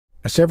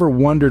Ever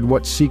wondered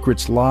what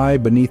secrets lie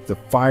beneath the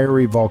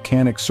fiery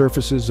volcanic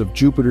surfaces of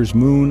Jupiter's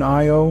moon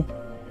Io?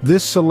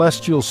 This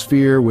celestial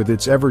sphere with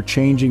its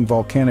ever-changing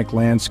volcanic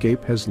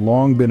landscape has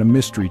long been a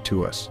mystery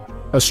to us.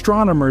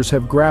 Astronomers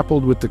have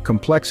grappled with the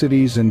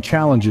complexities and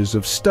challenges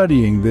of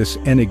studying this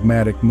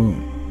enigmatic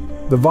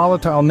moon. The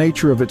volatile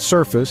nature of its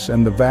surface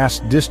and the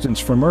vast distance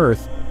from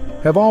Earth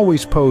have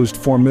always posed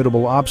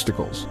formidable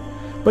obstacles.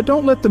 But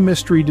don't let the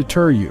mystery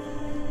deter you.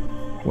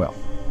 Well,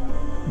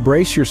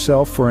 brace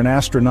yourself for an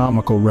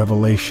astronomical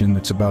revelation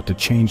that's about to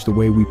change the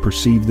way we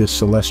perceive this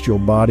celestial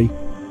body.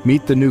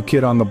 Meet the new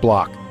kid on the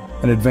block,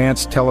 an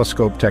advanced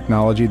telescope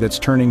technology that's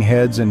turning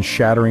heads and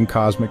shattering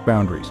cosmic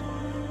boundaries.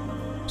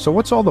 So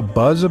what's all the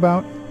buzz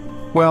about?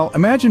 Well,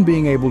 imagine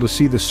being able to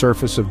see the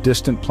surface of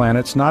distant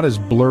planets not as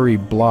blurry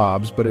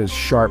blobs, but as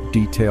sharp,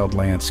 detailed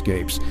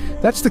landscapes.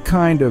 That's the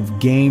kind of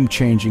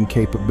game-changing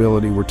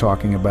capability we're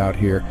talking about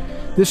here.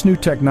 This new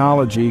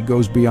technology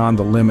goes beyond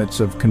the limits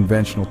of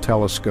conventional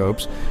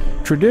telescopes.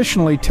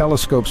 Traditionally,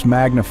 telescopes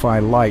magnify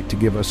light to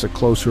give us a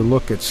closer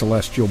look at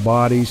celestial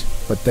bodies,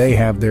 but they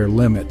have their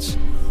limits.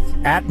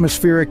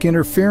 Atmospheric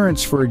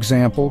interference, for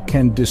example,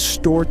 can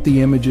distort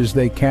the images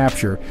they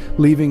capture,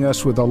 leaving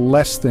us with a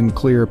less than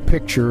clear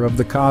picture of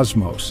the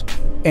cosmos.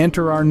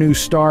 Enter our new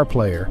star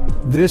player.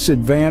 This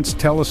advanced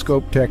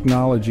telescope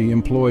technology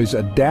employs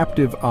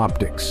adaptive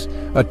optics,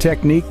 a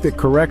technique that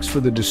corrects for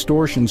the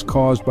distortions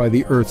caused by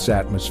the Earth's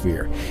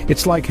atmosphere.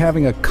 It's like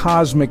having a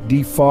cosmic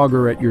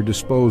defogger at your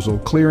disposal,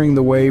 clearing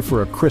the way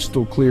for a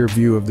crystal-clear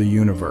view of the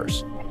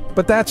universe.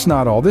 But that's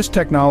not all. This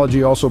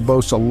technology also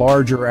boasts a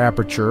larger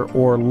aperture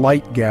or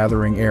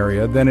light-gathering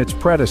area than its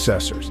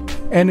predecessors.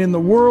 And in the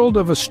world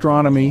of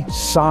astronomy,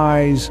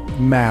 size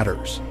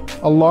matters.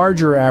 A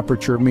larger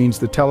aperture means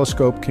the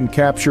telescope can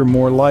capture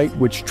more light,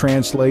 which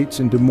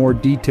translates into more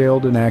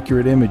detailed and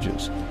accurate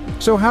images.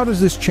 So how does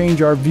this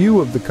change our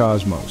view of the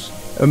cosmos?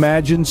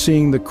 Imagine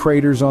seeing the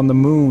craters on the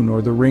moon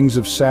or the rings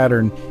of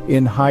Saturn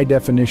in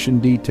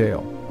high-definition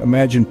detail.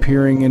 Imagine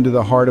peering into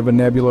the heart of a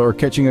nebula or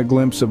catching a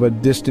glimpse of a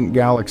distant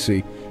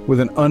galaxy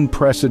with an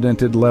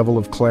unprecedented level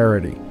of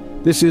clarity.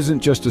 This isn't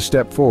just a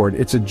step forward,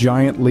 it's a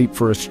giant leap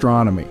for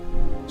astronomy.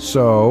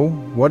 So,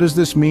 what does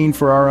this mean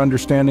for our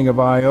understanding of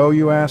Io,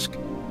 you ask?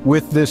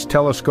 With this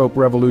telescope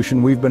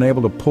revolution, we've been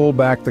able to pull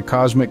back the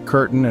cosmic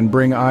curtain and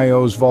bring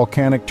Io's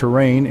volcanic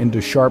terrain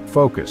into sharp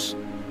focus.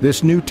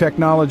 This new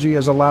technology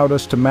has allowed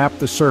us to map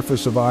the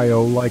surface of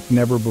Io like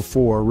never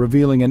before,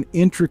 revealing an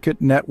intricate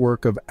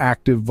network of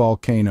active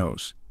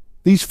volcanoes.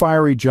 These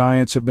fiery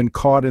giants have been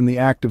caught in the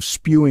act of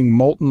spewing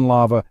molten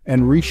lava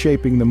and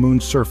reshaping the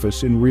moon's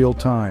surface in real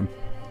time.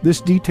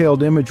 This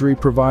detailed imagery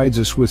provides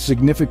us with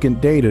significant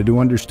data to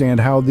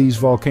understand how these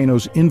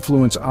volcanoes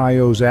influence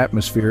Io's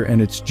atmosphere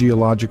and its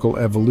geological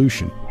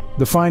evolution.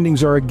 The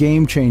findings are a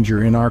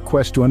game-changer in our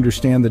quest to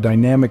understand the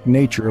dynamic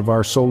nature of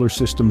our solar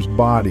system's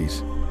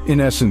bodies. In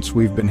essence,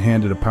 we've been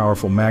handed a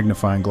powerful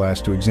magnifying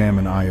glass to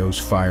examine Io's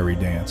fiery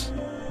dance.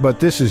 But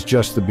this is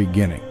just the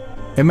beginning.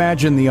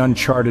 Imagine the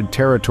uncharted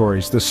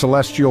territories, the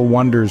celestial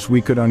wonders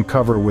we could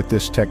uncover with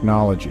this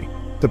technology.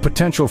 The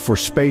potential for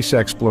space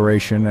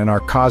exploration and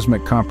our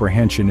cosmic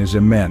comprehension is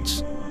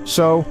immense.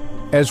 So,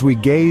 as we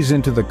gaze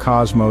into the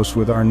cosmos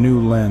with our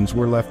new lens,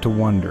 we're left to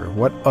wonder,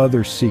 what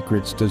other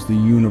secrets does the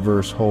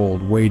universe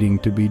hold waiting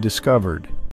to be discovered?